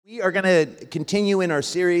We are going to continue in our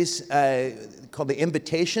series called The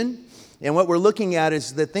Invitation. And what we're looking at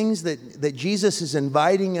is the things that Jesus is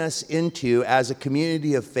inviting us into as a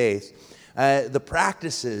community of faith, the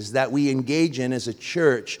practices that we engage in as a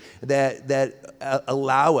church that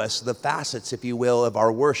allow us the facets, if you will, of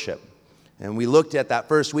our worship. And we looked at that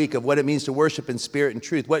first week of what it means to worship in spirit and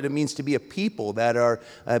truth, what it means to be a people that are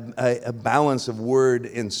a balance of word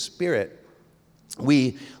and spirit.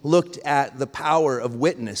 We looked at the power of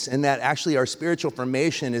witness, and that actually our spiritual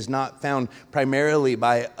formation is not found primarily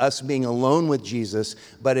by us being alone with Jesus,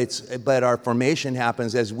 but our formation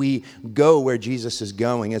happens as we go where Jesus is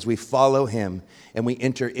going, as we follow him and we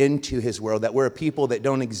enter into his world, that we're a people that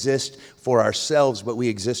don't exist for ourselves, but we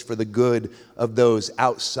exist for the good of those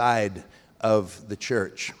outside of the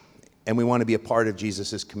church. And we want to be a part of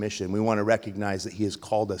Jesus' commission. We want to recognize that he has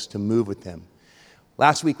called us to move with him.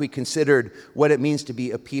 Last week we considered what it means to be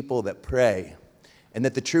a people that pray, and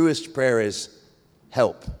that the truest prayer is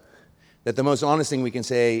help. That the most honest thing we can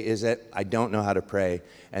say is that I don't know how to pray,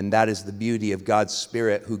 and that is the beauty of God's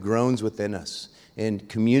Spirit who groans within us and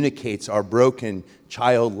communicates our broken,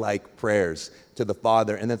 childlike prayers to the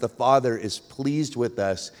Father, and that the Father is pleased with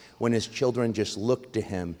us when his children just look to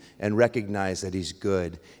him and recognize that he's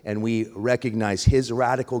good. And we recognize his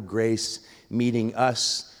radical grace meeting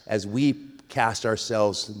us as we cast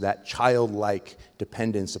ourselves that childlike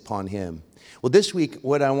dependence upon him. Well, this week,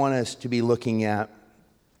 what I want us to be looking at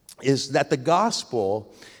is that the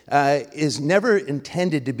gospel is never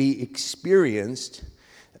intended to be experienced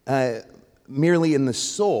merely in the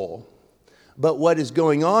soul, but what is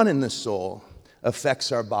going on in the soul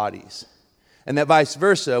affects our bodies. And that vice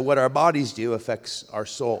versa, what our bodies do affects our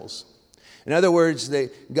souls. In other words,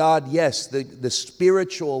 God, yes, the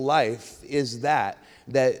spiritual life is that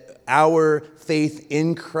our faith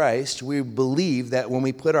in Christ, we believe that when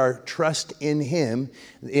we put our trust in him,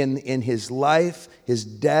 in his life, his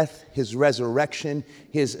death, his resurrection,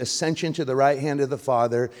 his ascension to the right hand of the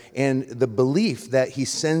Father, and the belief that he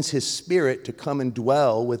sends his Spirit to come and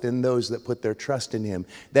dwell within those that put their trust in him.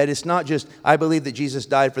 That it's not just, I believe that Jesus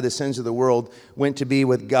died for the sins of the world, went to be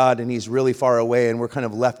with God, and he's really far away, and we're kind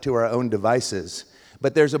of left to our own devices.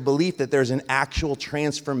 But there's a belief that there's an actual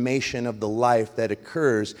transformation of the life that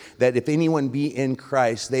occurs, that if anyone be in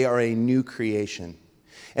Christ, they are a new creation.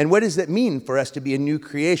 And what does that mean for us to be a new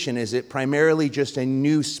creation? Is it primarily just a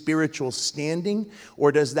new spiritual standing,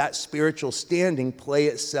 or does that spiritual standing play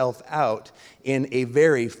itself out in a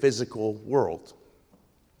very physical world?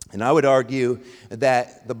 And I would argue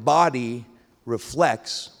that the body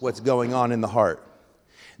reflects what's going on in the heart.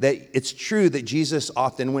 That it's true that Jesus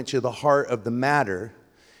often went to the heart of the matter,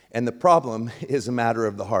 and the problem is a matter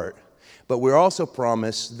of the heart. But we're also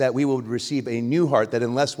promised that we will receive a new heart, that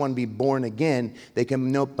unless one be born again, they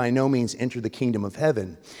can by no means enter the kingdom of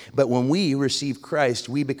heaven. But when we receive Christ,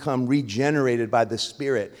 we become regenerated by the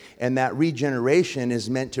Spirit, and that regeneration is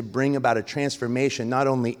meant to bring about a transformation, not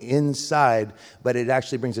only inside, but it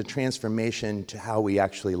actually brings a transformation to how we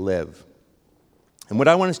actually live. And what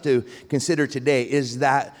I want us to consider today is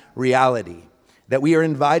that reality, that we are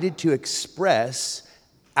invited to express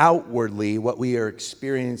outwardly what we are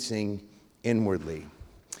experiencing inwardly.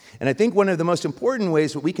 And I think one of the most important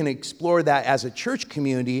ways that we can explore that as a church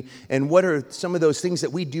community, and what are some of those things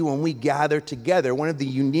that we do when we gather together, one of the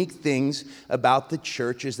unique things about the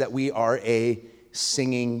church is that we are a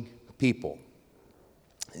singing people.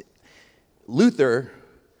 Luther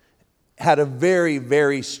had a very,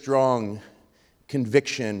 very strong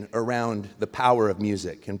conviction around the power of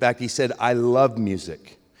music. In fact, he said, I love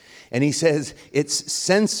music. And he says, its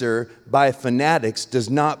censor by fanatics does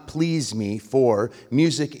not please me, for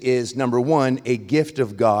music is, number one, a gift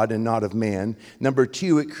of God and not of man. Number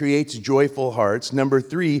two, it creates joyful hearts. Number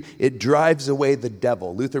three, it drives away the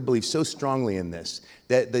devil. Luther believes so strongly in this,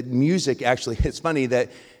 that the music actually, it's funny that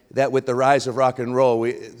with the rise of rock and roll,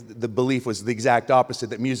 the belief was the exact opposite,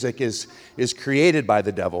 that music is created by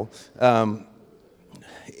the devil.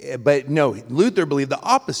 But no, Luther believed the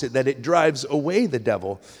opposite, that it drives away the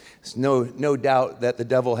devil. There's no doubt that the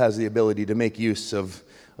devil has the ability to make use of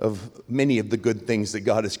many of the good things that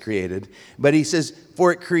God has created. But he says,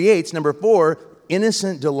 for it creates, number four,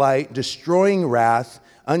 innocent delight, destroying wrath,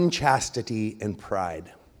 unchastity, and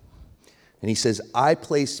pride. And he says, I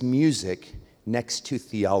place music next to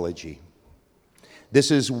theology. This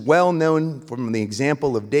is well known from the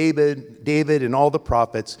example of David and all the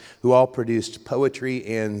prophets who all produced poetry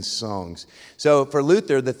and songs. So for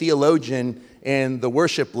Luther, the theologian and the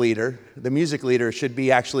worship leader, the music leader, should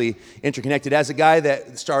be actually interconnected. As a guy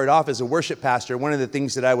that started off as a worship pastor, one of the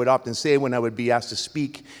things that I would often say when I would be asked to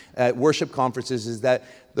speak at worship conferences is that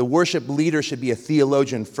the worship leader should be a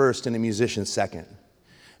theologian first and a musician second.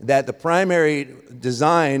 That the primary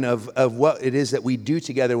design of what it is that we do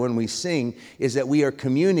together when we sing is that we are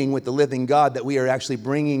communing with the living God, that we are actually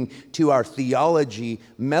bringing to our theology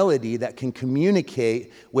melody that can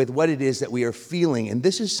communicate with what it is that we are feeling. And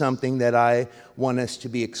this is something that I want us to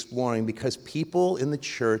be exploring, because people in the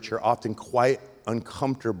church are often quite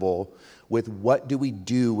uncomfortable with what do we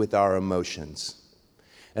do with our emotions.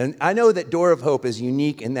 And I know that Door of Hope is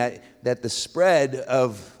unique in that the spread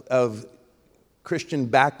of Christian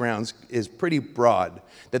backgrounds is pretty broad.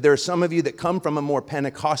 That there are some of you that come from a more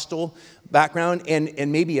Pentecostal background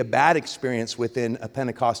and maybe a bad experience within a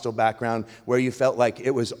Pentecostal background where you felt like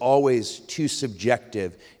it was always too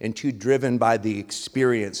subjective and too driven by the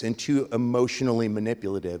experience and too emotionally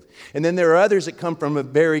manipulative. And then there are others that come from a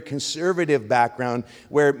very conservative background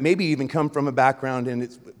where maybe even come from a background, and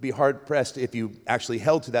it'd be hard-pressed if you actually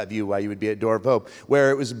held to that view while you would be at Door of Hope,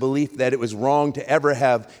 where it was a belief that it was wrong to ever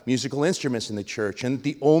have musical instruments in the church, and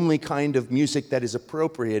the only kind of music that is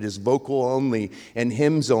appropriate is vocal only and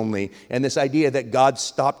hymns only, and this idea that God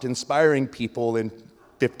stopped inspiring people in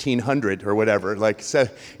 1500 or whatever, like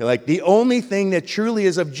the only thing that truly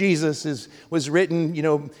is of Jesus was written,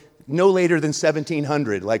 no later than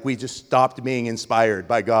 1700. Like we just stopped being inspired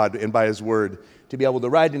by God and by His Word to be able to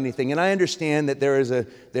write anything. And I understand that there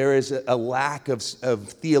is a lack of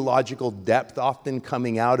theological depth often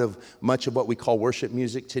coming out of much of what we call worship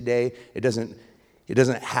music today. It doesn't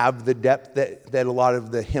have the depth that a lot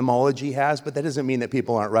of the hymnology has, but that doesn't mean that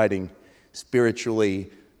people aren't writing spiritually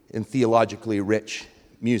and theologically rich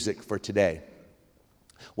music for today.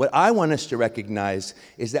 What I want us to recognize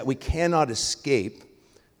is that we cannot escape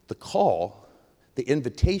the call, the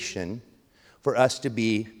invitation for us to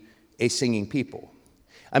be a singing people.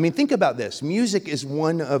 I mean, think about this. Music is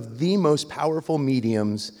one of the most powerful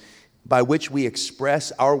mediums by which we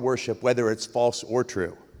express our worship, whether it's false or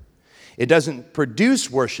true. It doesn't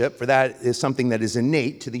produce worship, for that is something that is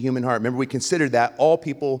innate to the human heart. Remember, we considered that all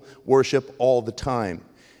people worship all the time.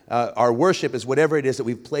 Our worship is whatever it is that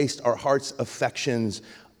we've placed our heart's affections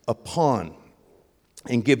upon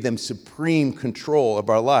and give them supreme control of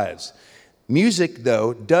our lives. Music,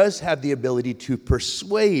 though, does have the ability to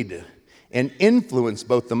persuade and influence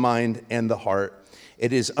both the mind and the heart.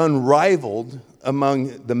 It is unrivaled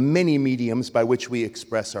among the many mediums by which we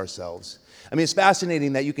express ourselves. I mean, it's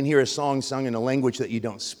fascinating that you can hear a song sung in a language that you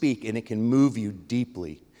don't speak, and it can move you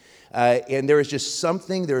deeply. And there is just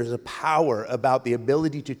something, there is a power about the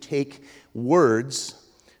ability to take words,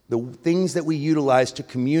 the things that we utilize to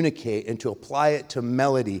communicate and to apply it to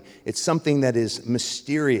melody. It's something that is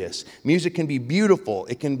mysterious. Music can be beautiful.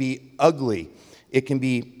 It can be ugly. It can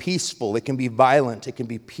be peaceful. It can be violent. It can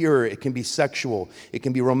be pure. It can be sexual. It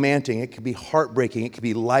can be romantic. It can be heartbreaking. It can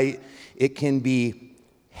be light. It can be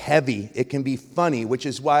heavy. It can be funny, which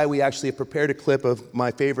is why we actually have prepared a clip of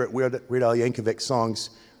my favorite Weird Al Yankovic songs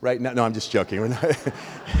right now. No, I'm just joking.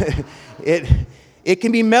 It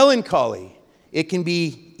can be melancholy. It can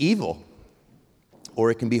be evil, or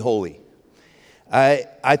it can be holy.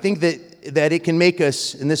 I think that it can make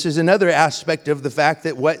us, and this is another aspect of the fact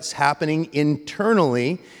that what's happening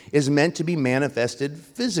internally is meant to be manifested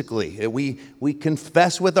physically. We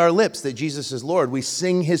confess with our lips that Jesus is Lord. We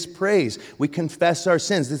sing His praise. We confess our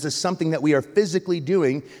sins. This is something that we are physically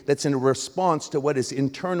doing that's in response to what is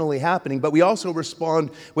internally happening. But we also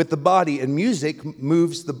respond with the body, and music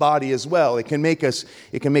moves the body as well. It can make us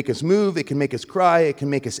move. It can make us cry. It can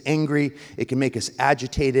make us angry. It can make us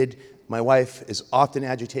agitated. My wife is often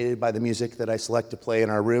agitated by the music that I select to play in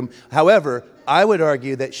our room. However, I would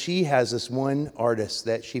argue that she has this one artist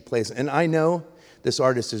that she plays. And I know this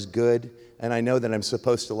artist is good, and I know that I'm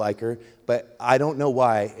supposed to like her, but I don't know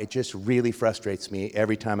why. It just really frustrates me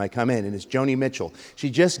every time I come in, and it's Joni Mitchell. She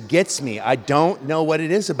just gets me. I don't know what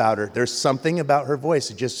it is about her. There's something about her voice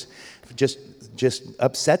that just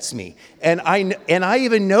upsets me. And I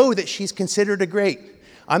even know that she's considered a great.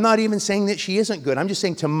 I'm not even saying that she isn't good. I'm just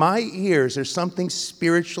saying to my ears, there's something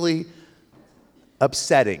spiritually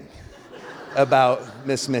upsetting about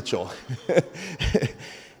Miss Mitchell.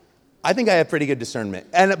 I think I have pretty good discernment,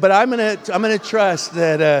 but I'm gonna trust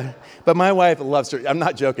that. But my wife loves her. I'm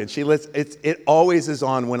not joking. It always is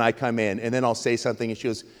on when I come in, and then I'll say something, and she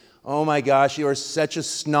goes, "Oh my gosh, you are such a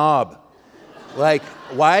snob." Like,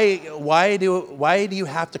 why do you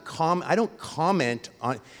have to comment? I don't comment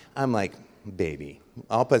on, I'm like, baby,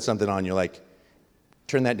 I'll put something on, you're like,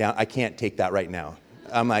 turn that down, I can't take that right now.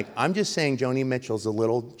 I'm like, I'm just saying Joni Mitchell's a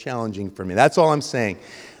little challenging for me. That's all I'm saying.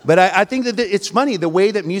 But I think that it's funny, the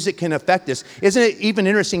way that music can affect us. Isn't it even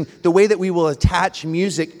interesting, the way that we will attach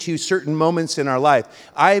music to certain moments in our life?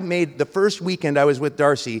 I made, the first weekend I was with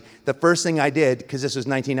Darcy, the first thing I did, because this was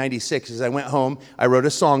 1996, is I went home, I wrote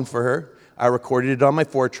a song for her, I recorded it on my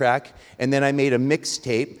 4-track, and then I made a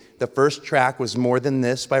mixtape. The first track was More Than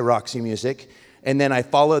This by Roxy Music. And then I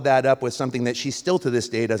followed that up with something that she still to this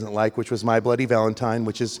day doesn't like, which was My Bloody Valentine,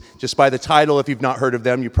 which is just by the title, if you've not heard of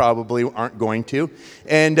them, you probably aren't going to.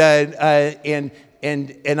 And I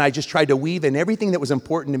just tried to weave in everything that was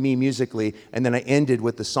important to me musically, and then I ended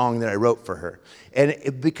with the song that I wrote for her.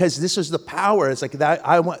 And because this was the power, it's like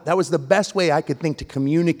that was the best way I could think to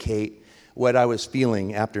communicate what I was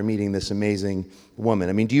feeling after meeting this amazing woman.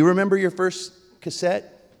 I mean, do you remember your first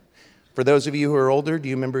cassette? For those of you who are older, do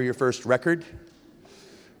you remember your first record?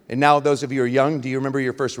 And now those of you who are young, do you remember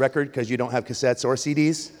your first record because you don't have cassettes or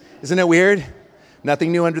CDs? Isn't it weird?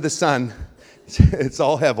 Nothing new under the sun. It's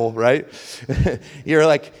all hevel, right? You're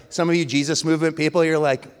like, some of you Jesus movement people, you're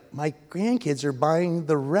like, my grandkids are buying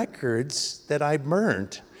the records that I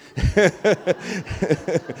burned.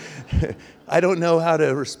 I don't know how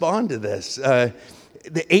to respond to this.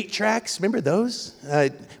 The 8-tracks, remember those?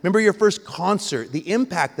 Remember your first concert, the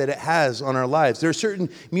impact that it has on our lives. There's certain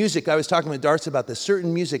music, I was talking with Darcy about this,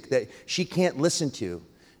 certain music that she can't listen to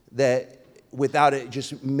that without it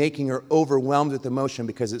just making her overwhelmed with emotion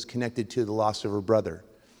because it's connected to the loss of her brother.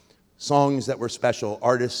 Songs that were special,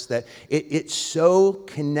 artists that, it's so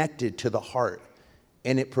connected to the heart.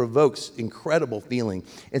 And it provokes incredible feeling.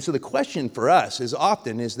 And so the question for us is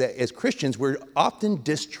that as Christians, we're often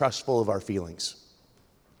distrustful of our feelings.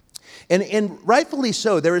 And rightfully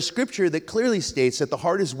so. There is scripture that clearly states that the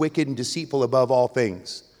heart is wicked and deceitful above all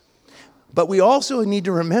things. But we also need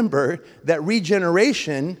to remember that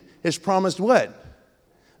regeneration is promised what?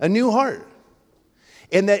 A new heart.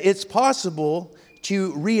 And that it's possible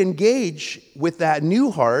to re-engage with that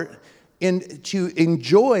new heart and to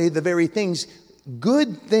enjoy the very things,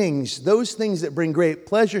 good things, those things that bring great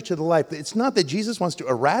pleasure to the life. It's not that Jesus wants to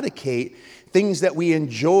eradicate things that we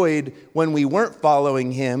enjoyed when we weren't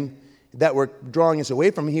following him, that were drawing us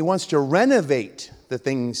away from him. He wants to renovate the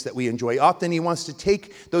things that we enjoy. Often he wants to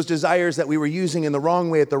take those desires that we were using in the wrong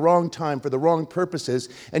way at the wrong time for the wrong purposes,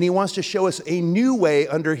 and he wants to show us a new way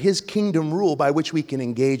under his kingdom rule by which we can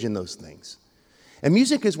engage in those things. And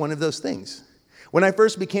music is one of those things. When I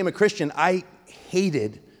first became a Christian, I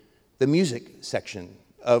hated the music section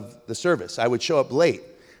of the service. I would show up late.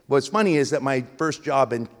 What's funny is that my first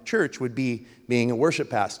job in church would be being a worship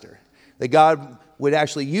pastor. That God would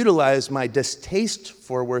actually utilize my distaste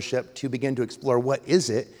for worship to begin to explore what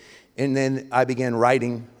is it. And then I began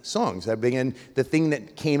writing songs. The thing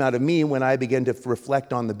that came out of me when I began to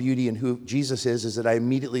reflect on the beauty and who Jesus is that I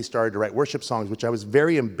immediately started to write worship songs, which I was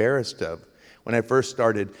very embarrassed of when I first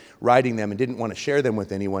started writing them and didn't want to share them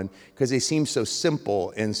with anyone because they seemed so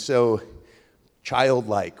simple and so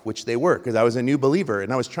childlike, which they were, because I was a new believer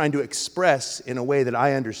and I was trying to express in a way that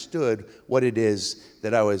I understood what it is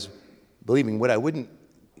that I was believing. What I wouldn't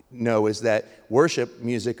know is that worship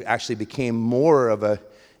music actually became more of a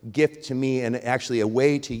gift to me and actually a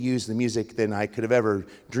way to use the music than I could have ever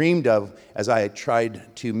dreamed of as I had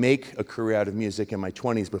tried to make a career out of music in my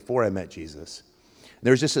 20s before I met Jesus.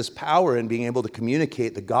 There's just this power in being able to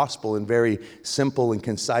communicate the gospel in very simple and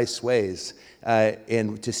concise ways,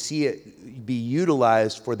 and to see it be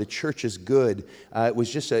utilized for the church's good.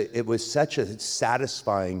 It was such a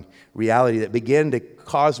satisfying reality that began to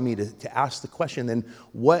cause me to ask the question, then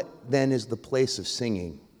what then is the place of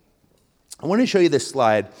singing? I want to show you this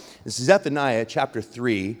slide. This is Zephaniah chapter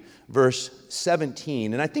 3, verse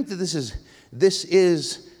 17. And I think that this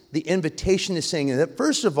is the invitation to sing. And that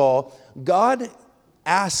first of all, God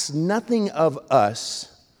asks nothing of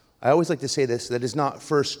us. I always like to say this, that is not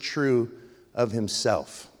first true of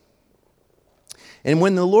himself. And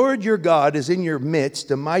when the Lord your God is in your midst,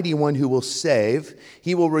 a mighty one who will save,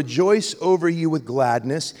 he will rejoice over you with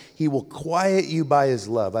gladness. He will quiet you by his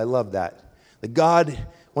love. I love that. That God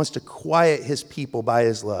wants to quiet his people by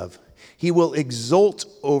his love. He will exult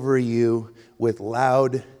over you with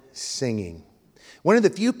loud singing. One of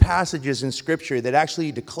the few passages in Scripture that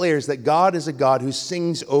actually declares that God is a God who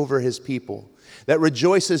sings over his people, that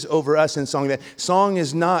rejoices over us in song. That song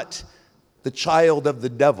is not the child of the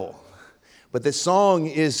devil, but the song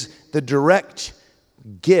is the direct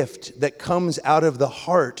gift that comes out of the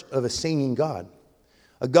heart of a singing God.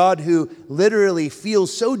 A God who literally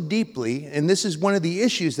feels so deeply, and this is one of the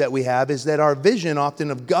issues that we have, is that our vision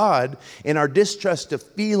often of God and our distrust of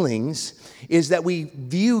feelings is that we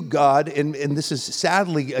view God, and this is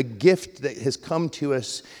sadly a gift that has come to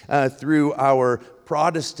us through our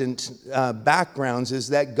Protestant backgrounds, is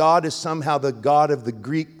that God is somehow the God of the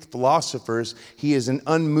Greek philosophers. He is an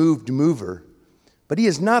unmoved mover, but he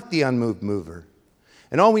is not the unmoved mover.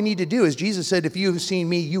 And all we need to do is, Jesus said, if you have seen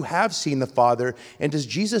me, you have seen the Father. And does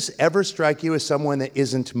Jesus ever strike you as someone that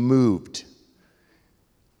isn't moved?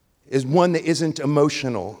 Is one that isn't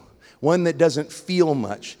emotional? One that doesn't feel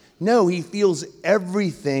much? No, he feels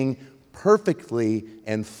everything perfectly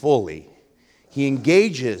and fully. He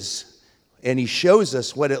engages and he shows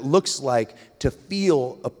us what it looks like to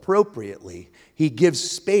feel appropriately. He gives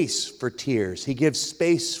space for tears. He gives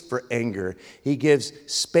space for anger. He gives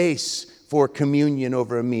space for communion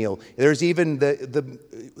over a meal. There's even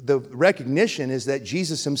the recognition is that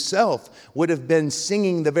Jesus himself would have been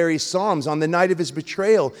singing the very Psalms on the night of his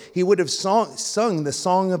betrayal. He would have sung the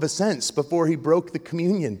Song of Ascents before he broke the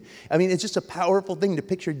communion. I mean, it's just a powerful thing to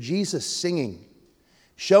picture Jesus singing,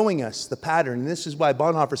 showing us the pattern. And this is why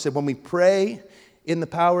Bonhoeffer said, when we pray in the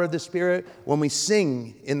power of the Spirit, when we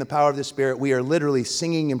sing in the power of the Spirit, we are literally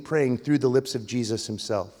singing and praying through the lips of Jesus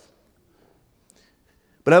himself.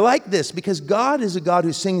 But I like this because God is a God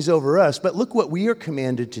who sings over us, but look what we are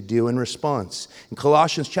commanded to do in response. In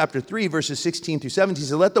Colossians chapter 3, verses 16 through 17, he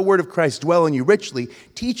says, let the word of Christ dwell in you richly,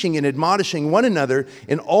 teaching and admonishing one another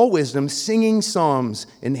in all wisdom, singing psalms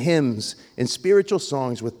and hymns and spiritual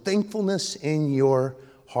songs with thankfulness in your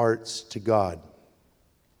hearts to God.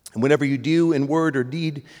 And whatever you do in word or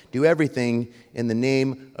deed, do everything in the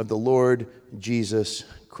name of the Lord Jesus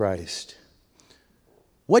Christ.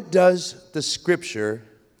 What does the Scripture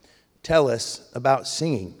tell us about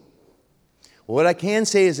singing? Well, what I can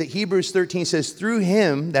say is that Hebrews 13 says, through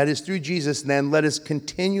him, that is through Jesus, then let us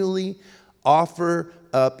continually offer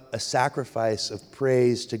up a sacrifice of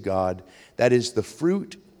praise to God. That is the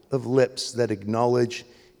fruit of lips that acknowledge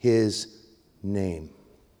his name.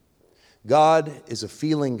 God is a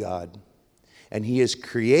feeling God, and he has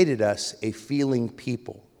created us a feeling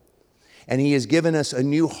people. And he has given us a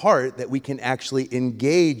new heart that we can actually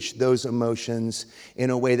engage those emotions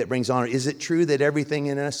in a way that brings honor. Is it true that everything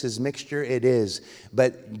in us is mixture? It is.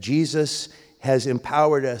 But Jesus has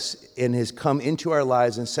empowered us and has come into our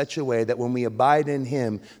lives in such a way that when we abide in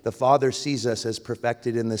him, the Father sees us as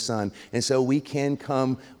perfected in the Son. And so we can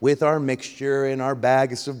come with our mixture and our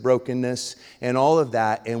bags of brokenness and all of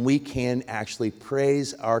that, and we can actually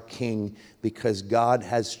praise our King because God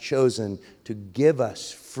has chosen to give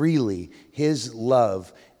us freely his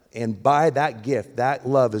love. And by that gift, that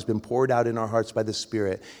love has been poured out in our hearts by the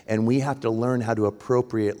Spirit, and we have to learn how to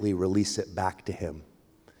appropriately release it back to him.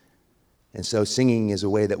 And so singing is a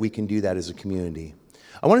way that we can do that as a community.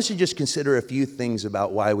 I want us to just consider a few things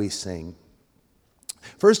about why we sing.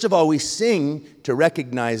 First of all, we sing to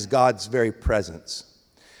recognize God's very presence.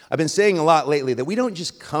 I've been saying a lot lately that we don't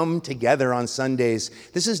just come together on Sundays.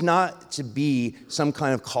 This is not to be some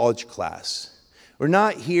kind of college class. We're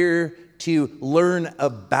not here to learn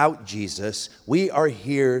about Jesus. We are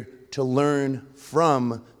here to learn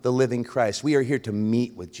from the living Christ. We are here to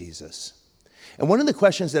meet with Jesus. And one of the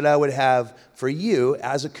questions that I would have for you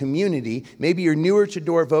as a community, maybe you're newer to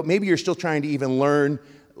Door of Hope, maybe you're still trying to even learn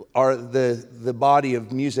the body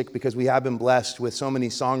of music because we have been blessed with so many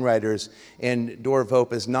songwriters, and Door of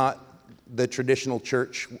Hope is not the traditional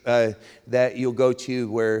church that you'll go to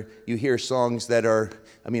where you hear songs that are,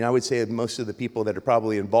 I would say most of the people that are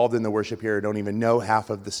probably involved in the worship here don't even know half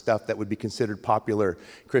of the stuff that would be considered popular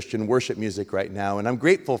Christian worship music right now. And I'm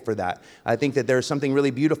grateful for that. I think that there's something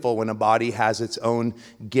really beautiful when a body has its own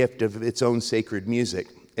gift of its own sacred music.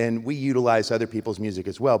 And we utilize other people's music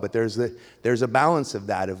as well, but there's a balance of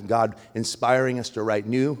that, of God inspiring us to write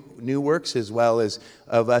new works, as well as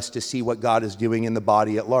of us to see what God is doing in the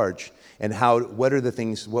body at large. And what are the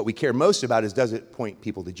things, what we care most about is, does it point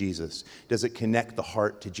people to Jesus? Does it connect the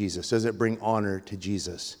heart to Jesus? Does it bring honor to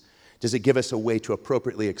Jesus? Does it give us a way to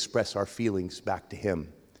appropriately express our feelings back to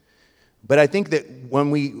him? But I think that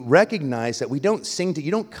when we recognize that we don't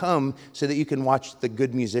you don't come so that you can watch the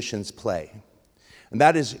good musicians play. And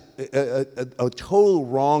that is a total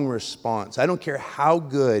wrong response. I don't care how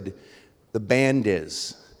good the band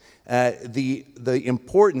is. The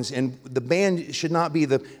importance, and the band should not be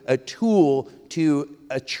a tool to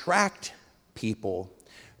attract people.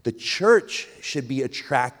 The church should be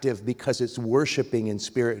attractive because it's worshiping in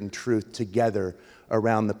spirit and truth together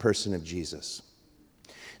around the person of Jesus.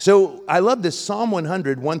 So I love this Psalm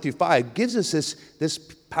 100, 1 through 5, gives us this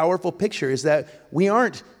powerful picture, is that we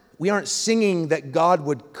aren't we aren't singing that God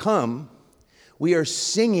would come. We are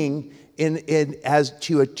singing as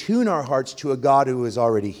to attune our hearts to a God who is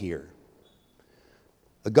already here.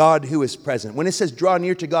 A God who is present. When it says draw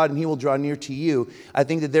near to God and he will draw near to you, I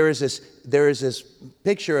think that there is this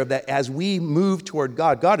picture of that as we move toward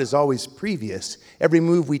God. God is always previous. Every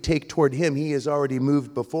move we take toward him, he has already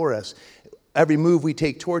moved before us. Every move we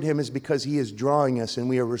take toward him is because he is drawing us and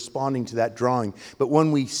we are responding to that drawing. But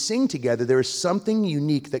when we sing together, there is something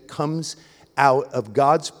unique that comes out of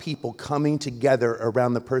God's people coming together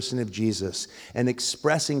around the person of Jesus and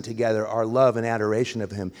expressing together our love and adoration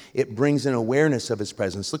of him. It brings an awareness of his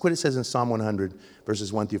presence. Look what it says in Psalm 100,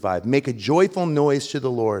 verses 1 through 5. Make a joyful noise to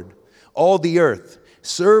the Lord, all the earth.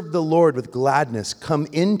 Serve the Lord with gladness. Come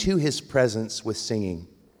into his presence with singing.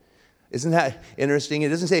 Isn't that interesting? It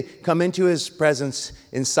doesn't say come into his presence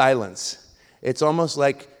in silence. It's almost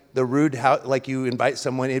like the rude house, like you invite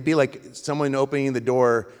someone. It'd be like someone opening the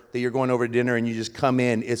door that you're going over to dinner and you just come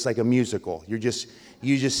in. It's like a musical. You just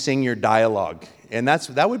sing your dialogue. And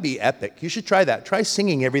that would be epic. You should try that. Try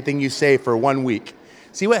singing everything you say for 1 week.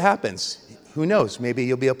 See what happens. Who knows? Maybe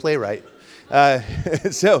you'll be a playwright. But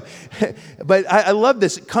I love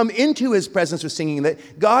this. Come into his presence with singing.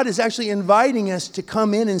 That God is actually inviting us to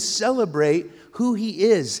come in and celebrate who he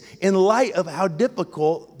is in light of how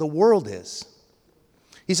difficult the world is.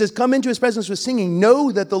 He says, come into his presence with singing.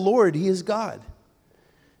 Know that the Lord, he is God.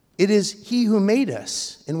 It is he who made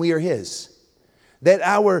us, and we are his. That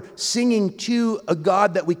our singing to a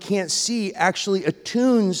God that we can't see actually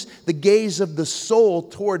attunes the gaze of the soul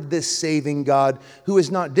toward this saving God who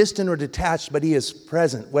is not distant or detached, but he is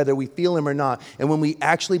present, whether we feel him or not. And when we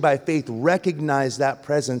actually by faith recognize that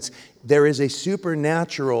presence, there is a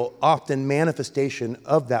supernatural, often manifestation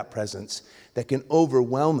of that presence that can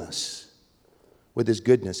overwhelm us with his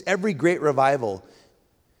goodness. Every great revival,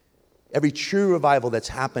 every true revival that's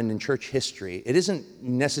happened in church history, it isn't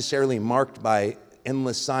necessarily marked by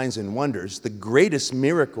endless signs and wonders. The greatest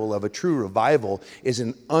miracle of a true revival is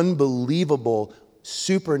an unbelievable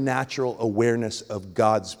supernatural awareness of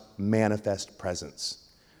God's manifest presence.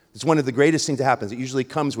 It's one of the greatest things that happens. It usually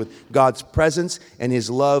comes with God's presence, and his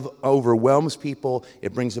love overwhelms people.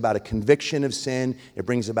 It brings about a conviction of sin. It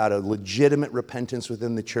brings about a legitimate repentance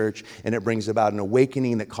within the church, and it brings about an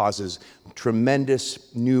awakening that causes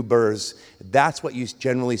tremendous new births. That's what you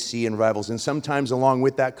generally see in revivals. And sometimes along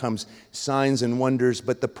with that comes signs and wonders,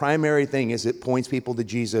 but the primary thing is it points people to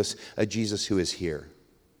Jesus, a Jesus who is here.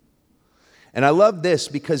 And I love this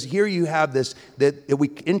because here you have this, that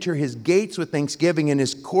we enter his gates with thanksgiving and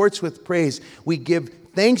his courts with praise. We give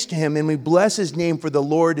thanks to him and we bless his name, for the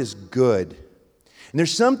Lord is good. And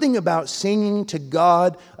there's something about singing to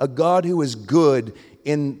God, a God who is good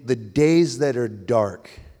in the days that are dark,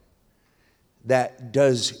 that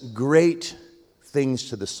does great things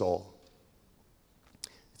to the soul.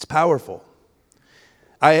 It's powerful.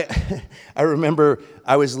 I remember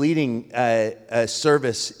I was leading a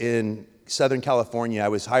service in Southern California. I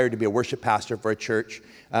was hired to be a worship pastor for a church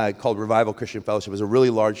called Revival Christian Fellowship. It was a really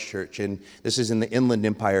large church, and this is in the Inland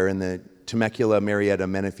Empire in the Temecula, Marietta,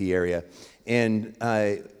 Menifee area. And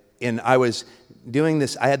I was doing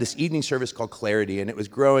this. I had this evening service called Clarity, and it was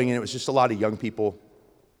growing, and it was just a lot of young people.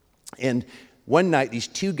 And one night, these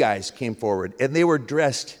two guys came forward, and they were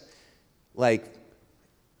dressed like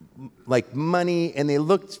money, and they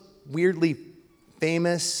looked weirdly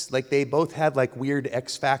famous. Like they both had like weird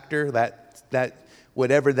X factor, that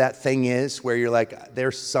whatever that thing is, where you're like,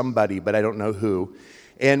 there's somebody, but I don't know who.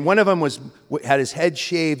 And one of them had his head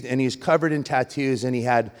shaved, and he's covered in tattoos, and he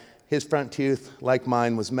had his front tooth, like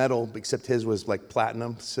mine, was metal, except his was like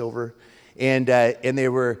platinum, silver. And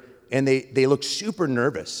they looked super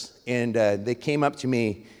nervous, and they came up to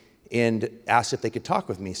me and asked if they could talk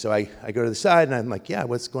with me. So I go to the side, and I'm like, yeah,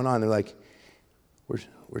 what's going on? They're like,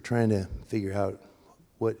 we're trying to figure out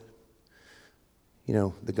what,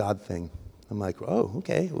 the God thing. I'm like, oh,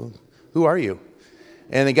 okay, well, who are you?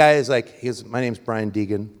 And the guy is like, my name's Brian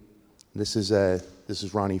Deegan. This is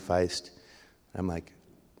Ronnie Feist. I'm like,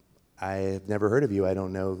 I have never heard of you. I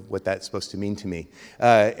don't know what that's supposed to mean to me.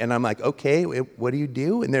 And I'm like, okay, what do you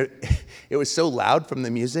do? And it was so loud from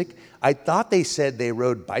the music. I thought they said they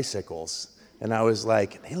rode bicycles. And I was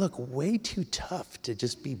like, they look way too tough to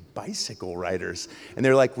just be bicycle riders. And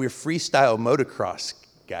they're like, we're freestyle motocross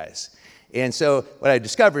guys. And so what I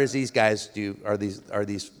discovered is these guys are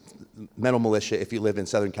these Metal Militia, if you live in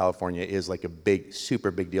Southern California, is like a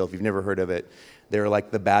super big deal. If you've never heard of it, they're like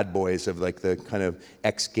the bad boys of like the kind of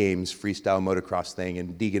X Games freestyle motocross thing.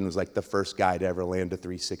 And Deegan was like the first guy to ever land a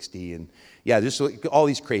 360. And yeah, just all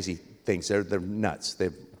these crazy things. They're nuts.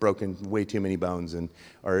 They've broken way too many bones and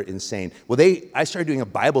are insane. Well, I started doing a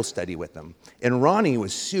Bible study with them. And Ronnie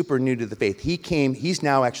was super new to the faith. He's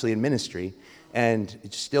now actually in ministry and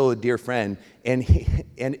still a dear friend. And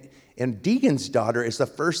Deegan's daughter is the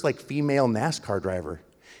first female NASCAR driver.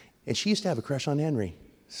 And she used to have a crush on Henry.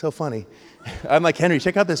 So funny. I'm like, Henry,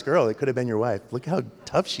 check out this girl. It could have been your wife. Look how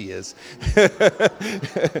tough she is.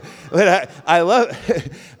 But I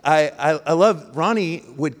love Ronnie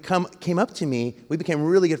came up to me. We became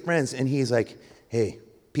really good friends, and he's like, hey,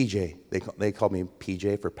 PJ. They called me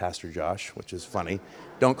PJ for Pastor Josh, which is funny.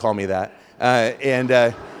 Don't call me that. And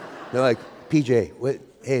they're like, PJ,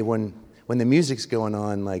 hey, when the music's going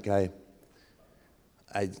on,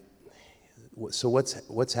 so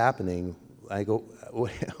what's happening? I go,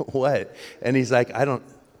 what? And he's like,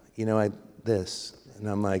 this. And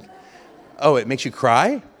I'm like, oh, it makes you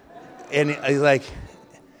cry? And he's like,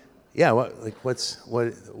 yeah,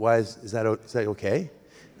 why is that okay?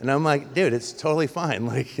 And I'm like, dude, it's totally fine.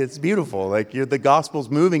 It's beautiful. The gospel's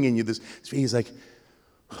moving in you. He's like,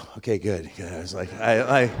 okay, good. I was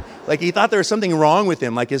like, he thought there was something wrong with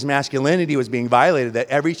him, his masculinity was being violated, that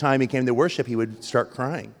every time he came to worship, he would start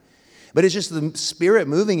crying. But it's just the Spirit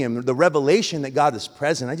moving him, the revelation that God is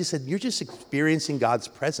present. I just said, you're just experiencing God's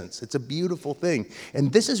presence. It's a beautiful thing.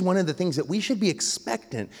 And this is one of the things that we should be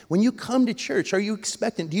expectant. When you come to church, are you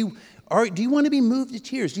expectant? Do you want to be moved to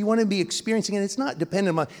tears? Do you want to be experiencing it? It's not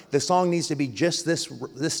dependent on the song needs to be just this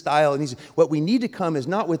style. What we need to come is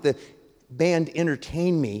not with the band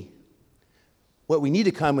entertain me. What we need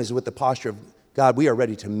to come is with the posture of, God, we are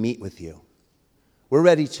ready to meet with you. We're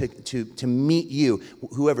ready to meet you.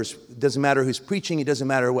 Doesn't matter who's preaching, it doesn't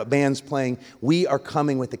matter what band's playing. We are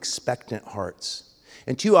coming with expectant hearts.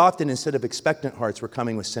 And too often, instead of expectant hearts, we're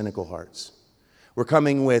coming with cynical hearts. We're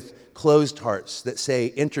coming with closed hearts that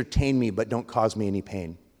say, entertain me, but don't cause me any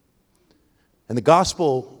pain. And the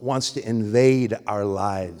gospel wants to invade our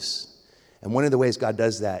lives. And one of the ways God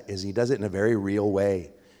does that is he does it in a very real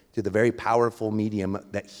way through the very powerful medium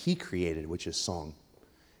that he created, which is song.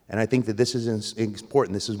 And I think that this is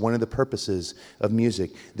important. This is one of the purposes of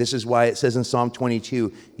music. This is why it says in Psalm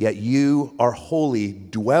 22, yet you are holy,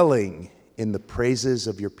 dwelling in the praises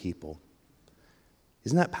of your people.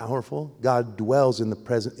 Isn't that powerful? God dwells in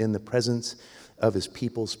the presence of his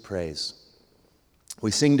people's praise.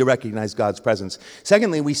 We sing to recognize God's presence.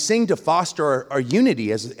 Secondly, we sing to foster our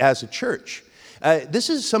unity as a church. This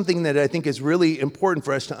is something that I think is really important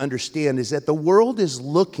for us to understand, is that the world is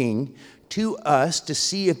looking to us to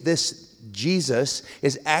see if this Jesus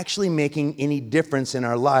is actually making any difference in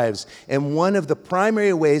our lives. And one of the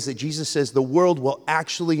primary ways that Jesus says the world will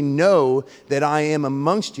actually know that I am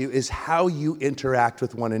amongst you is how you interact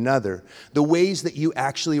with one another. The ways that you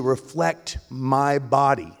actually reflect my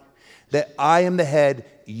body. That I am the head,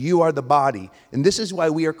 you are the body. And this is why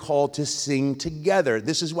we are called to sing together.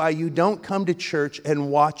 This is why you don't come to church and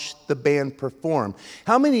watch the band perform.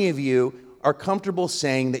 How many of you are comfortable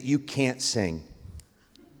saying that you can't sing?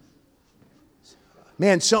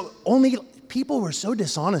 Man, so only people were so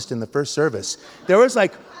dishonest in the first service. There was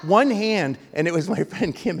one hand, and it was my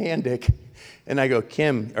friend Kim Handick. And I go,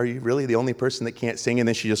 Kim, are you really the only person that can't sing? And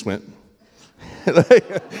then she just went,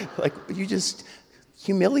 you just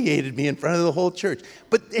humiliated me in front of the whole church.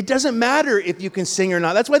 But it doesn't matter if you can sing or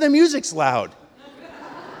not. That's why the music's loud.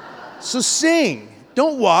 So sing.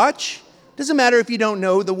 Don't watch. Doesn't matter if you don't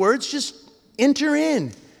know the words. Just enter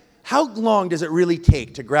in. How long does it really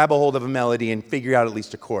take to grab a hold of a melody and figure out at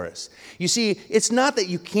least a chorus? You see, it's not that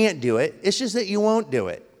you can't do it. It's just that you won't do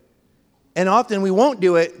it. And often we won't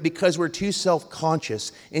do it because we're too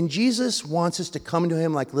self-conscious. And Jesus wants us to come to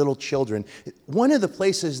him like little children. One of the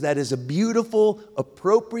places that is a beautiful,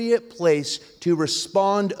 appropriate place to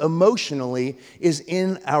respond emotionally is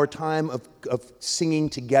in our time of singing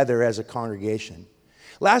together as a congregation.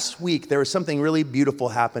 Last week, there was something really beautiful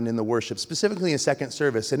happened in the worship, specifically in second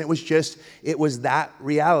service, and it was that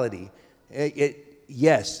reality.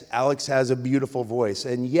 Yes, Alex has a beautiful voice,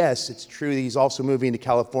 and yes, it's true that he's also moving to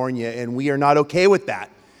California, and we are not okay with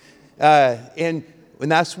that. And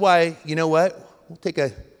that's why, you know what? We'll take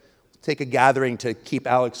a gathering to keep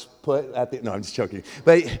Alex put at the. No, I'm just joking.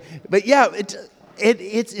 But yeah,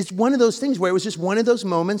 it's one of those things where it was just one of those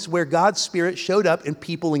moments where God's Spirit showed up and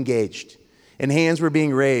people engaged. And hands were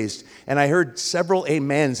being raised. And I heard several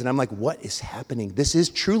amens. And I'm like, what is happening? This is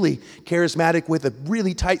truly charismatic with a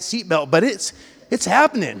really tight seatbelt. But it's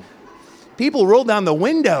happening. People roll down the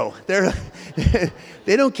window.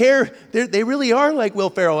 They don't care. They really are like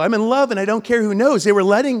Will Ferrell. I'm in love and I don't care who knows. They were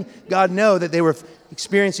letting God know that they were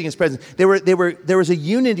experiencing his presence. There was a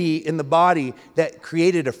unity in the body that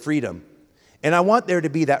created a freedom. And I want there to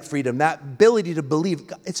be that freedom, that ability to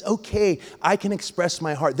believe, it's okay, I can express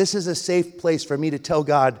my heart. This is a safe place for me to tell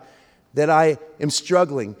God that I am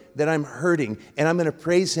struggling, that I'm hurting, and I'm going to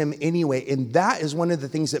praise him anyway. And that is one of the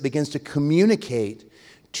things that begins to communicate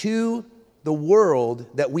to the world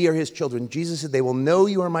that we are his children. Jesus said, they will know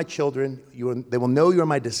you are my children, they will know you are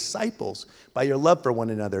my disciples by your love for one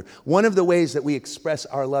another. One of the ways that we express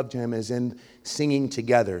our love to him is in singing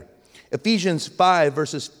together. Ephesians 5,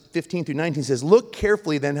 verses 15 through 19 says, look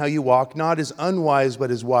carefully then how you walk, not as unwise,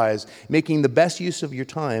 but as wise, making the best use of your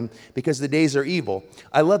time, because the days are evil.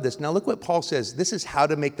 I love this. Now look what Paul says. This is how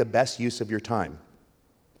to make the best use of your time.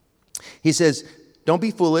 He says, don't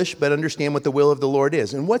be foolish, but understand what the will of the Lord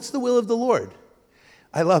is. And what's the will of the Lord?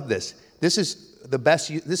 I love this. This is the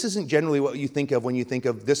best. This isn't generally what you think of when you think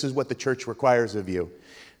of this is what the church requires of you.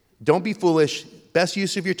 Don't be foolish. Best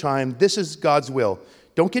use of your time. This is God's will.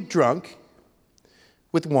 Don't get drunk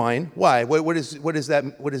with wine. Why? What does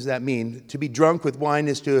that mean? To be drunk with wine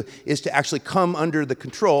is to actually come under the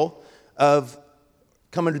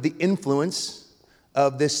influence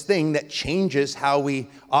of this thing that changes how we,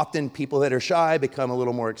 often people that are shy become a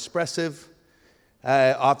little more expressive.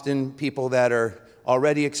 Often people that are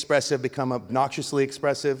already expressive become obnoxiously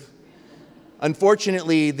expressive.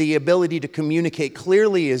 Unfortunately, the ability to communicate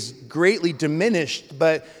clearly is greatly diminished,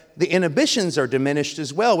 but the inhibitions are diminished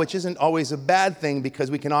as well, which isn't always a bad thing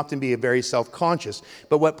because we can often be very self-conscious.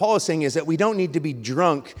 But what Paul is saying is that we don't need to be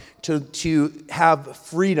drunk to have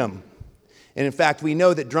freedom. And in fact, we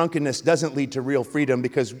know that drunkenness doesn't lead to real freedom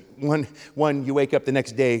because one, you wake up the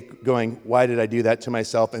next day going, why did I do that to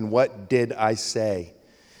myself? And what did I say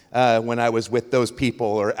when I was with those people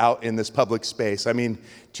or out in this public space? I mean,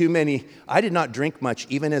 I did not drink much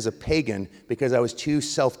even as a pagan because I was too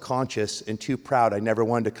self-conscious and too proud. I never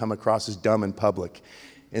wanted to come across as dumb in public.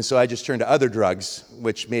 And so I just turned to other drugs,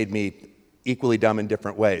 which made me equally dumb in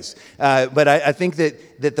different ways. But I think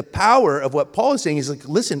that the power of what Paul is saying is like,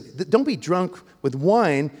 listen, don't be drunk with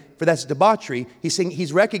wine, for that's debauchery. He's saying,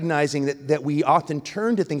 he's recognizing that we often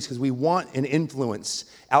turn to things because we want an influence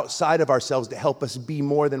outside of ourselves to help us be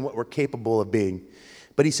more than what we're capable of being.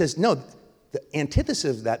 But he says, no, the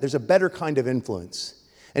antithesis of that, there's a better kind of influence.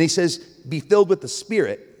 And he says, be filled with the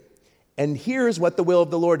Spirit. And here's what the will of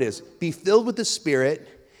the Lord is. Be filled with the Spirit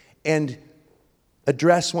and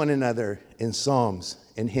address one another in psalms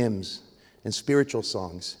and hymns and spiritual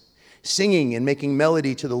songs, singing and making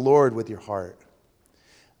melody to the Lord with your heart.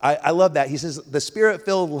 I love that. He says the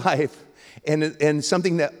Spirit-filled life and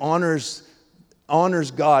something that honors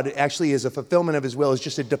God actually is a fulfillment of his will, is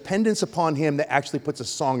just a dependence upon him that actually puts a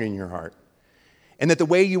song in your heart. And that the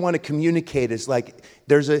way you want to communicate is like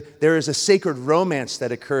there is a sacred romance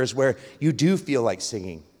that occurs where you do feel like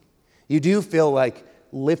singing. You do feel like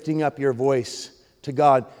lifting up your voice to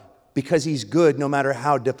God because he's good no matter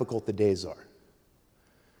how difficult the days are.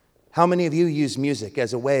 How many of you use music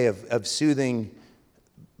as a way of soothing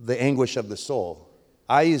the anguish of the soul?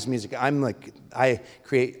 I use music. I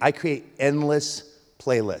create endless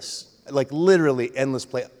playlists, like literally endless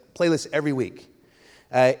playlists every week.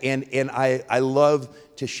 And I love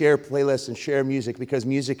to share playlists and share music because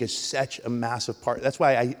music is such a massive part. That's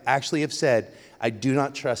why I actually have said I do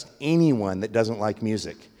not trust anyone that doesn't like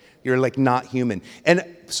music. You're like not human. And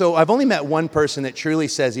so I've only met one person that truly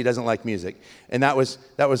says he doesn't like music. And that was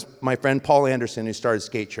my friend Paul Anderson, who started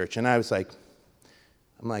Skate Church. And I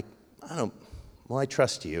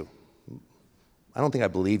trust you. I don't think I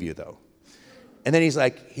believe you though. And then he's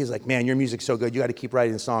like, man, your music's so good. You got to keep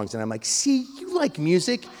writing songs. And I'm like, see, you like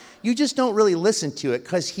music. You just don't really listen to it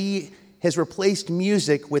because he has replaced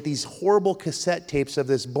music with these horrible cassette tapes of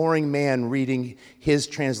this boring man reading his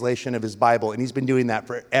translation of his Bible, and he's been doing that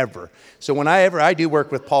forever. So whenever I do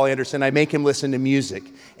work with Paul Anderson, I make him listen to music,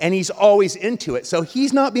 and he's always into it. So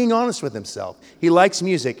he's not being honest with himself. He likes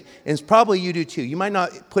music, and probably you do too. You might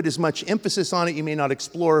not put as much emphasis on it. You may not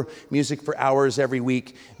explore music for hours every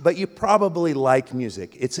week, but you probably like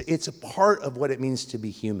music. It's a part of what it means to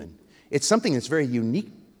be human. It's something that's very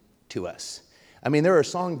unique to us. I mean, there are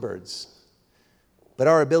songbirds, but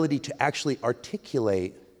our ability to actually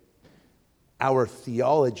articulate our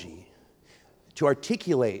theology, to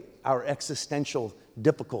articulate our existential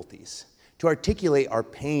difficulties, to articulate our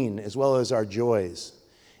pain as well as our joys,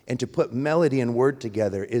 and to put melody and word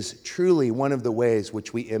together is truly one of the ways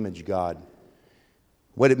which we image God,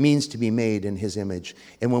 what it means to be made in his image.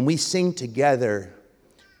 And when we sing together,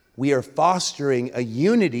 we are fostering a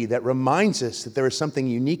unity that reminds us that there is something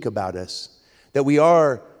unique about us, that we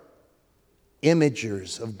are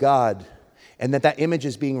imagers of God, and that image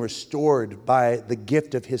is being restored by the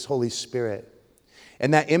gift of his Holy Spirit.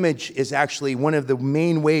 And that image is actually one of the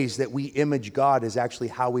main ways that we image God is actually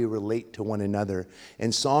how we relate to one another.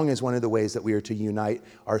 And song is one of the ways that we are to unite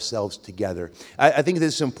ourselves together. I think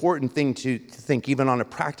this is an important thing to think, even on a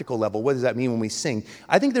practical level. What does that mean when we sing?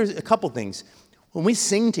 I think there's a couple things. When we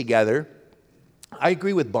sing together, I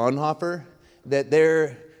agree with Bonhoeffer that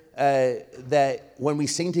that when we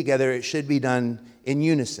sing together, it should be done in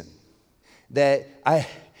unison.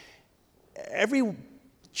 Every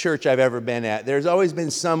church I've ever been at, there's always been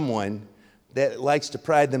someone that likes to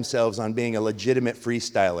pride themselves on being a legitimate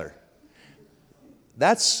freestyler.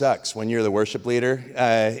 That sucks when you're the worship leader,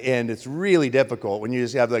 and it's really difficult when you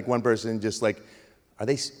just have like one person just like, are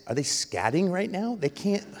they scatting right now? They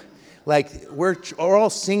can't, like we're all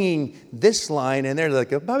singing this line, and they're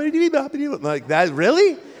like, like that,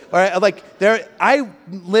 really? All right, like I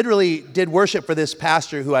literally did worship for this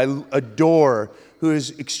pastor who I adore, who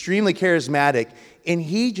is extremely charismatic. And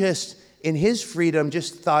he just, in his freedom,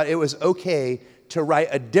 just thought it was okay to write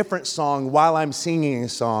a different song while I'm singing a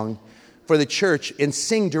song for the church and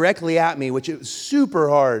sing directly at me, which it was super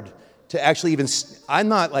hard to actually even, I'm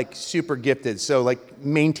not like super gifted. So like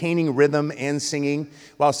maintaining rhythm and singing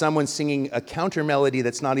while someone's singing a counter melody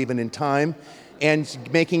that's not even in time and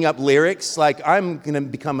making up lyrics, like I'm gonna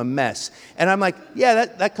become a mess. And I'm like, yeah,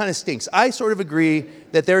 that kind of stinks. I sort of agree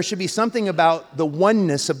that there should be something about the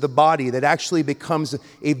oneness of the body that actually becomes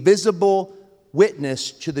a visible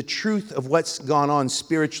witness to the truth of what's gone on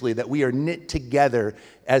spiritually, that we are knit together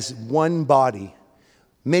as one body,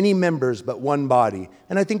 many members, but one body.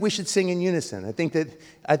 And I think we should sing in unison. I think that,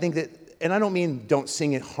 and I don't mean don't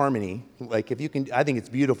sing in harmony. Like if you can, I think it's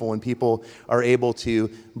beautiful when people are able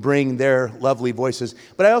to bring their lovely voices.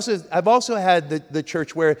 But I've also had the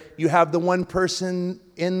church where you have the one person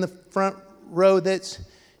in the front row that's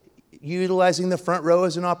utilizing the front row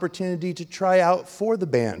as an opportunity to try out for the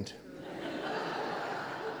band.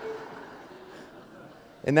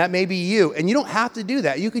 And that may be you. And you don't have to do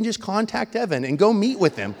that. You can just contact Evan and go meet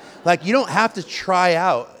with him. Like you don't have to try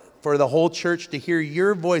out for the whole church to hear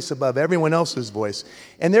your voice above everyone else's voice.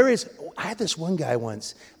 And I had this one guy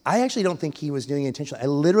once. I actually don't think he was doing it intentionally. I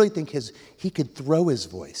literally think he could throw his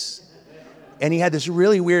voice. And he had this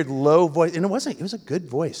really weird low voice. And it was a good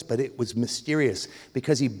voice, but it was mysterious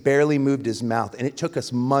because he barely moved his mouth. And it took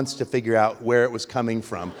us months to figure out where it was coming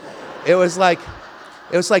from. It was like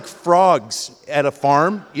frogs at a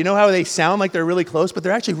farm. You know how they sound like they're really close, but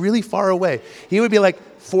they're actually really far away. He would be like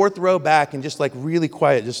fourth row back and just like really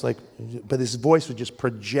quiet, but his voice would just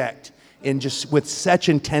project in just with such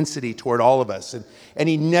intensity toward all of us. And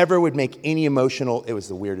he never would make any emotional, it was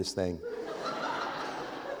the weirdest thing.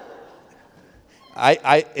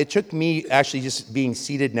 It took me actually just being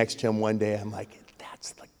seated next to him one day. I'm like,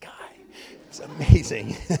 that's the guy. It's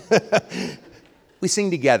amazing. We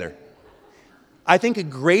sing together. I think a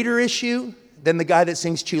greater issue than the guy that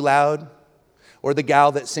sings too loud or the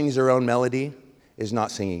gal that sings her own melody is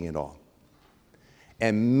not singing at all.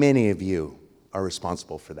 And many of you are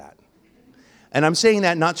responsible for that. And I'm saying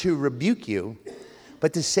that not to rebuke you,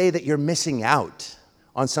 but to say that you're missing out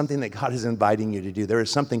on something that God is inviting you to do. There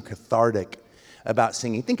is something cathartic about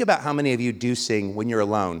singing. Think about how many of you do sing when you're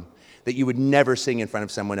alone, that you would never sing in front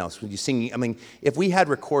of someone else. When you sing, I mean, if we had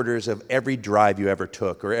recorders of every drive you ever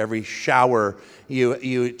took or every shower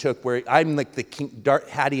you took, where I'm like the king,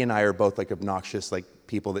 Hattie and I are both like obnoxious, like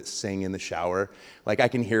people that sing in the shower. Like I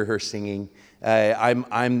can hear her singing.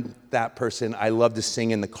 I'm that person. I love to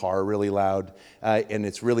sing in the car really loud, and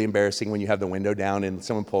it's really embarrassing when you have the window down and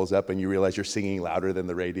someone pulls up and you realize you're singing louder than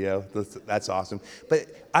the radio. That's awesome. But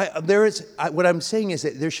what I'm saying is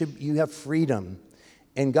that you have freedom.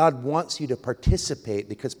 And God wants you to participate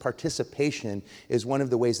because participation is one of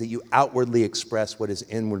the ways that you outwardly express what has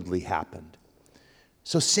inwardly happened.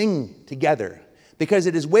 So sing together because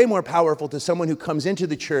it is way more powerful to someone who comes into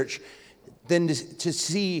the church than to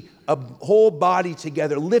see a whole body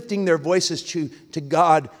together lifting their voices to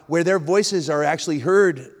God, where their voices are actually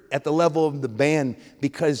heard at the level of the band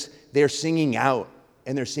because they're singing out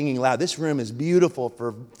and they're singing loud. This room is beautiful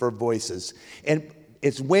for voices. And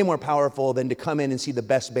it's way more powerful than to come in and see the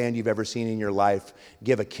best band you've ever seen in your life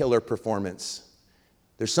give a killer performance.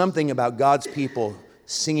 There's something about God's people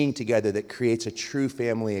singing together that creates a true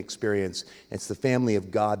family experience. It's the family of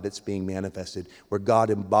God that's being manifested, where God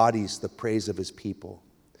embodies the praise of his people.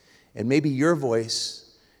 And maybe your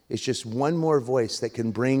voice is just one more voice that can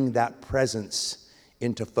bring that presence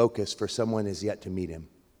into focus for someone who is yet to meet him.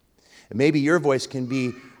 And maybe your voice can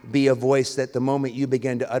be a voice that the moment you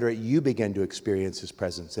begin to utter it, you begin to experience his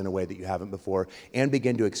presence in a way that you haven't before and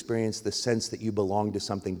begin to experience the sense that you belong to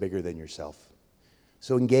something bigger than yourself.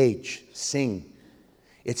 So engage, sing.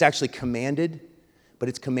 It's actually commanded, but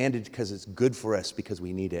it's commanded because it's good for us, because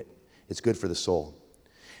we need it. It's good for the soul.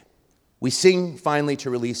 We sing finally to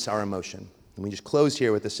release our emotion. And we just close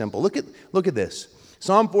here with a simple, look at this.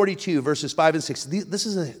 Psalm 42, verses 5 and 6. This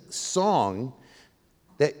is a song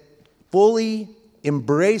that fully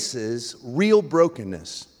embraces real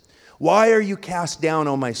brokenness. Why are you cast down,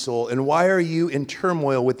 O my soul, and why are you in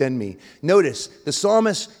turmoil within me? Notice, the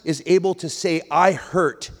psalmist is able to say, I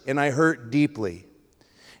hurt, and I hurt deeply.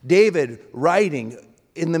 David, writing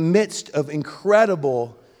in the midst of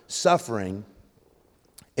incredible suffering,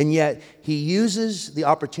 and yet he uses the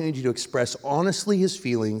opportunity to express honestly his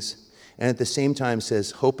feelings, and at the same time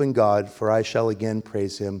says, hope in God, for I shall again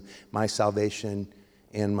praise him, my salvation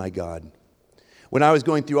and my God. When I was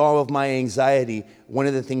going through all of my anxiety, one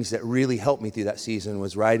of the things that really helped me through that season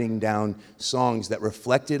was writing down songs that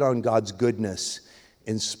reflected on God's goodness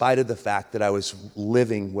in spite of the fact that I was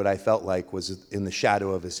living what I felt like was in the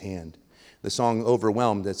shadow of his hand. The song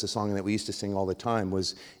Overwhelmed, that's a song that we used to sing all the time,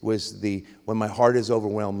 was the when my heart is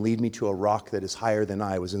overwhelmed, lead me to a rock that is higher than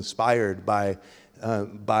I. Was inspired by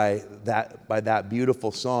that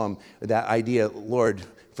beautiful psalm, that idea, Lord,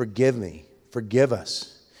 forgive me, forgive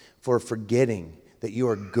us for forgetting that you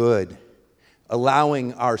are good,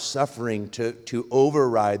 allowing our suffering to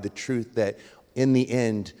override the truth that in the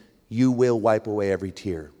end, you will wipe away every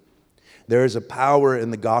tear. There is a power in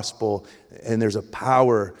the gospel, and there's a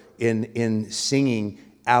power in singing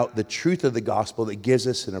out the truth of the gospel that gives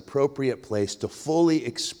us an appropriate place to fully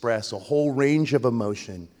express a whole range of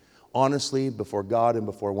emotion, honestly, before God and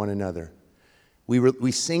before one another.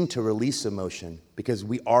 We sing to release emotion because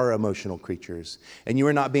we are emotional creatures. And you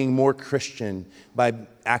are not being more Christian by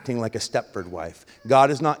acting like a Stepford wife.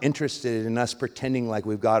 God is not interested in us pretending like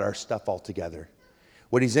we've got our stuff all together.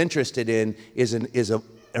 What he's interested in is a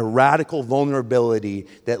radical vulnerability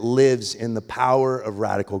that lives in the power of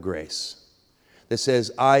radical grace. That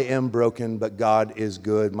says, I am broken, but God is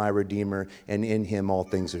good, my Redeemer, and in him all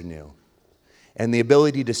things are new. And the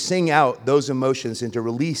ability to sing out those emotions and to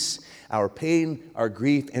release our pain, our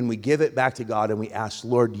grief, and we give it back to God and we ask,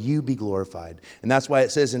 Lord, you be glorified. And that's why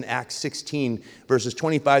it says in Acts 16, verses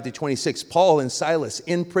 25 to 26, Paul and Silas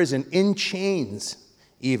in prison, in chains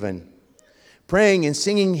even, praying and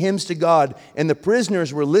singing hymns to God, and the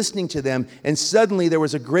prisoners were listening to them, and suddenly there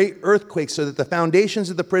was a great earthquake so that the foundations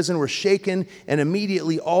of the prison were shaken, and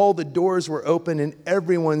immediately all the doors were open and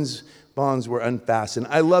everyone's bonds were unfastened.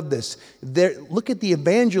 I love this. Look at the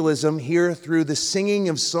evangelism here through the singing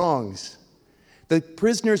of songs. The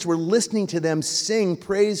prisoners were listening to them sing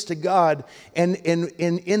praise to God. And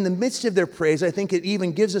in the midst of their praise, I think it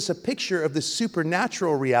even gives us a picture of the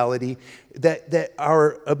supernatural reality that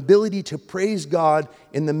our ability to praise God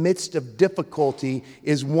in the midst of difficulty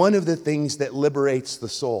is one of the things that liberates the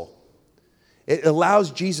soul. It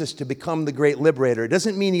allows Jesus to become the great liberator. It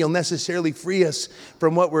doesn't mean he'll necessarily free us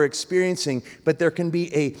from what we're experiencing, but there can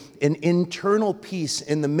be an internal peace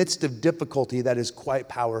in the midst of difficulty that is quite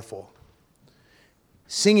powerful.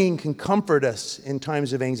 Singing can comfort us in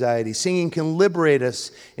times of anxiety. Singing can liberate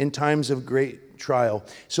us in times of great trial.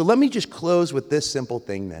 So let me just close with this simple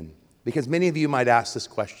thing then, because many of you might ask this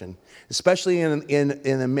question, especially in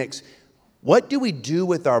a mix. What do we do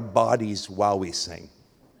with our bodies while we sing?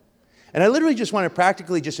 And I literally just want to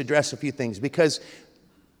practically just address a few things, because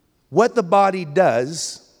what the body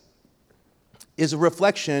does is a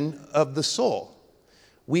reflection of the soul.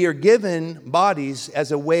 We are given bodies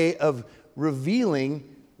as a way of revealing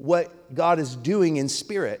what God is doing in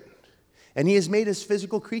spirit. And he has made us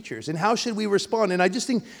physical creatures. And how should we respond? And I just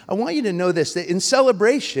think, I want you to know this, that in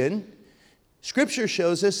celebration, Scripture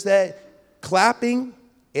shows us that clapping,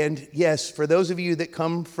 and yes, for those of you that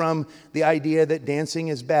come from the idea that dancing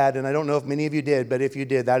is bad, and I don't know if many of you did, but if you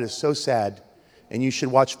did, that is so sad. And you should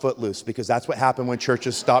watch Footloose, because that's what happened when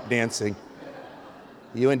churches stopped dancing.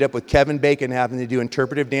 You end up with Kevin Bacon having to do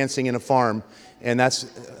interpretive dancing in a farm. And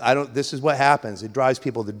this is what happens. It drives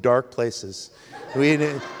people to dark places.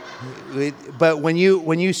 But when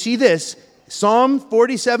you see this, Psalm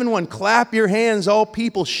 47:1, clap your hands, all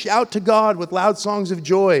people, shout to God with loud songs of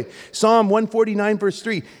joy. Psalm 149, verse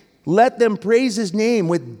 3, let them praise his name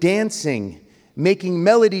with dancing, making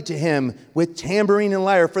melody to him with tambourine and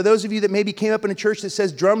lyre. For those of you that maybe came up in a church that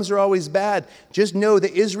says drums are always bad, just know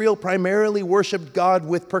that Israel primarily worshiped God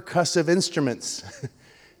with percussive instruments.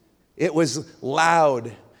 It was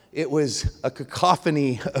loud. It was a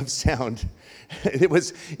cacophony of sound.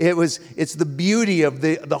 It's the beauty of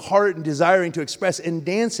the heart and desiring to express and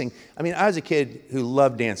dancing. I mean, I was a kid who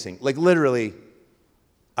loved dancing. Like literally,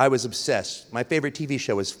 I was obsessed. My favorite TV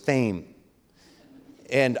show was Fame.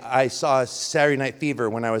 And I saw Saturday Night Fever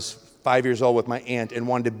when I was 5 years old with my aunt and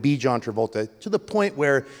wanted to be John Travolta, to the point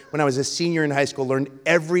where when I was a senior in high school, learned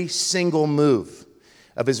every single move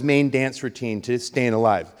of his main dance routine to Staying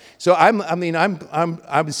Alive. So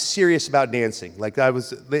I'm serious about dancing.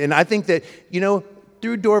 And I think that,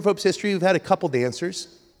 through Door of Hope's history, we've had a couple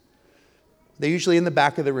dancers. They're usually in the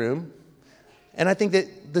back of the room. And I think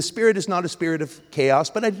that the Spirit is not a spirit of chaos,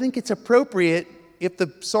 but I think it's appropriate if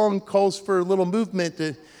the song calls for a little movement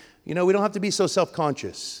to, we don't have to be so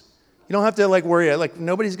self-conscious. You don't have to worry.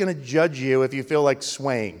 Nobody's going to judge you if you feel like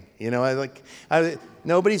swaying.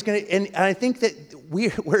 Nobody's going to. And I think that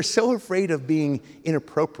we're so afraid of being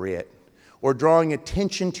inappropriate or drawing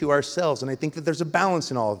attention to ourselves. And I think that there's a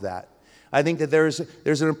balance in all of that. I think that there's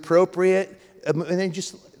an appropriate, and then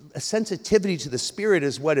just a sensitivity to the Spirit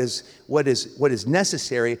is what is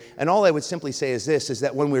necessary. And all I would simply say is this: is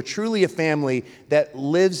that when we're truly a family that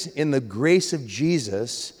lives in the grace of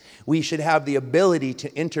Jesus, we should have the ability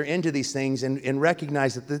to enter into these things and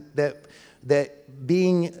recognize that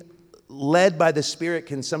being led by the Spirit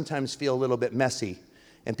can sometimes feel a little bit messy,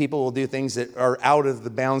 and people will do things that are out of the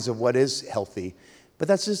bounds of what is healthy. But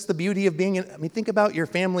that's just the beauty of being think about your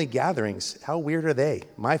family gatherings. How weird are they?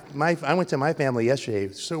 I went to my family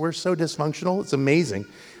yesterday, so we're so dysfunctional. It's amazing.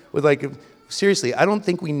 Seriously, I don't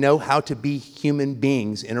think we know how to be human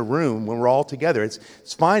beings in a room when we're all together.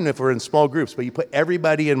 It's fine if we're in small groups, but you put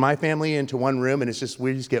everybody in my family into one room, and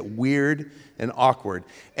we just get weird and awkward.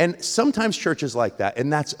 And sometimes church is like that,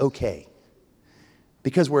 and that's okay,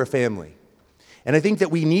 because we're a family. And I think that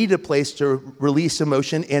we need a place to release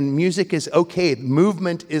emotion, and music is okay.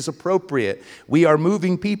 Movement is appropriate. We are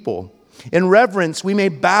moving people. In reverence, we may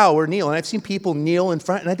bow or kneel. And I've seen people kneel in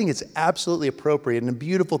front, and I think it's absolutely appropriate and a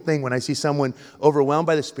beautiful thing when I see someone overwhelmed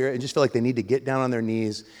by the Spirit and just feel like they need to get down on their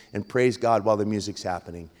knees and praise God while the music's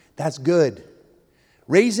happening. That's good.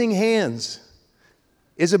 Raising hands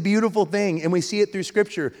is a beautiful thing, and we see it through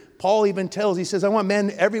Scripture. Paul even he says, I want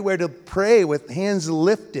men everywhere to pray with hands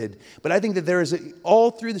lifted. But I think that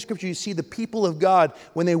all through the Scripture, you see the people of God,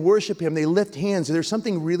 when they worship Him, they lift hands. There's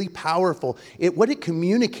something really powerful. What it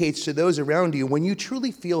communicates to those around you, when you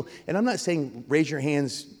truly feel, and I'm not saying raise your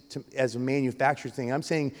hands as a manufactured thing. I'm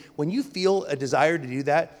saying when you feel a desire to do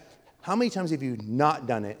that, how many times have you not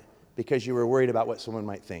done it because you were worried about what someone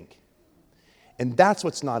might think? And that's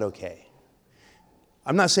what's not okay.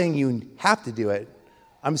 I'm not saying you have to do it.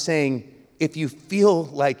 I'm saying if you feel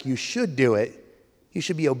like you should do it, you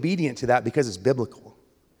should be obedient to that because it's biblical.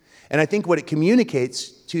 And I think what it communicates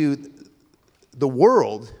to the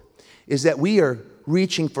world is that we are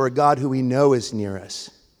reaching for a God who we know is near us.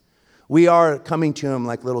 We are coming to Him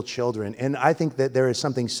like little children. And I think that there is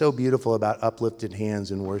something so beautiful about uplifted hands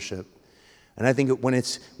in worship. And I think when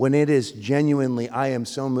it is genuinely, I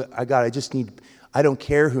don't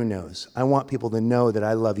care who knows. I want people to know that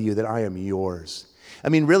I love you, that I am yours.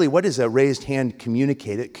 Really, what does a raised hand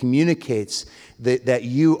communicate? It communicates that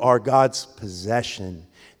you are God's possession,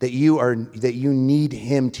 that you need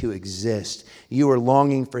Him to exist. You are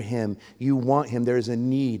longing for Him. You want Him. There is a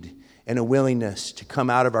need and a willingness to come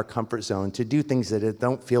out of our comfort zone, to do things that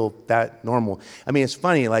don't feel that normal. It's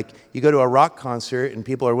funny, you go to a rock concert and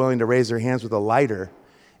people are willing to raise their hands with a lighter,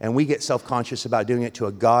 and we get self-conscious about doing it to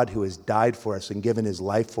a God who has died for us and given His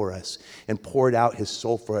life for us and poured out His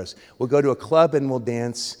soul for us. We'll go to a club and we'll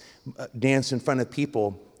dance in front of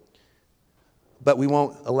people, but we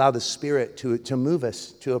won't allow the Spirit to move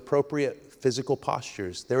us to appropriate physical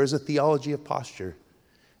postures. There is a theology of posture,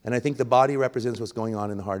 and I think the body represents what's going on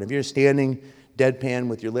in the heart. If you're standing deadpan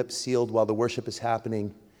with your lips sealed while the worship is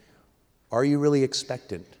happening, are you really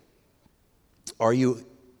expectant? Are you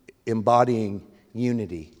embodying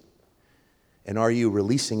unity? And are you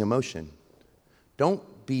releasing emotion? Don't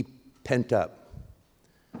be pent up.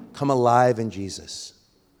 Come alive in Jesus.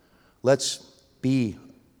 Let's be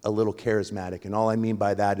a little charismatic. And all I mean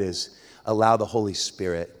by that is allow the Holy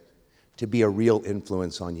Spirit to be a real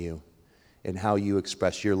influence on you in how you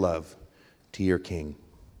express your love to your King.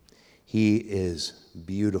 He is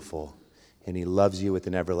beautiful, and He loves you with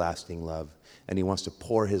an everlasting love. And He wants to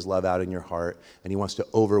pour His love out in your heart, and He wants to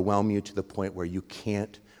overwhelm you to the point where you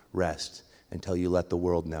can't rest until you let the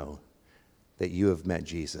world know that you have met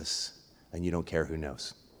Jesus and you don't care who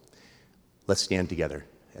knows. Let's stand together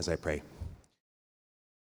as I pray.